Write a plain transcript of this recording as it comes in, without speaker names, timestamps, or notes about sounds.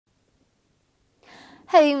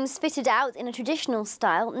Homes fitted out in a traditional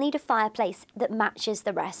style need a fireplace that matches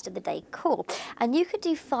the rest of the decor, and you could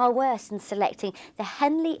do far worse in selecting the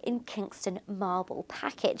Henley in Kingston marble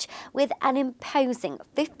package. With an imposing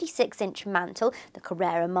 56-inch mantle, the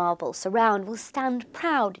Carrara marble surround will stand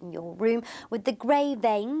proud in your room, with the grey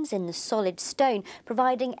veins in the solid stone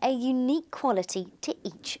providing a unique quality to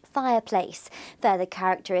each fireplace. Further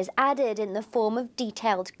character is added in the form of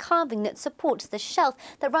detailed carving that supports the shelf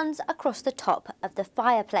that runs across the top of the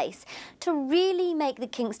fireplace. To really make the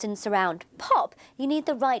Kingston surround pop, you need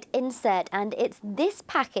the right insert, and it's this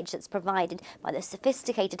package that's provided by the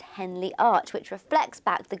sophisticated Henley arch, which reflects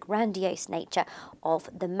back the grandiose nature of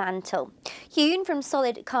the mantle. Hewn from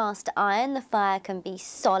solid cast iron, the fire can be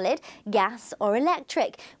solid, gas or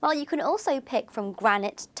electric, while you can also pick from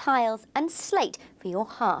granite, tiles and slate for your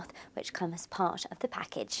hearth, which come as part of the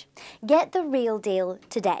package. Get the real deal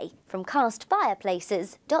today from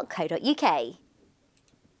castfireplaces.co.uk.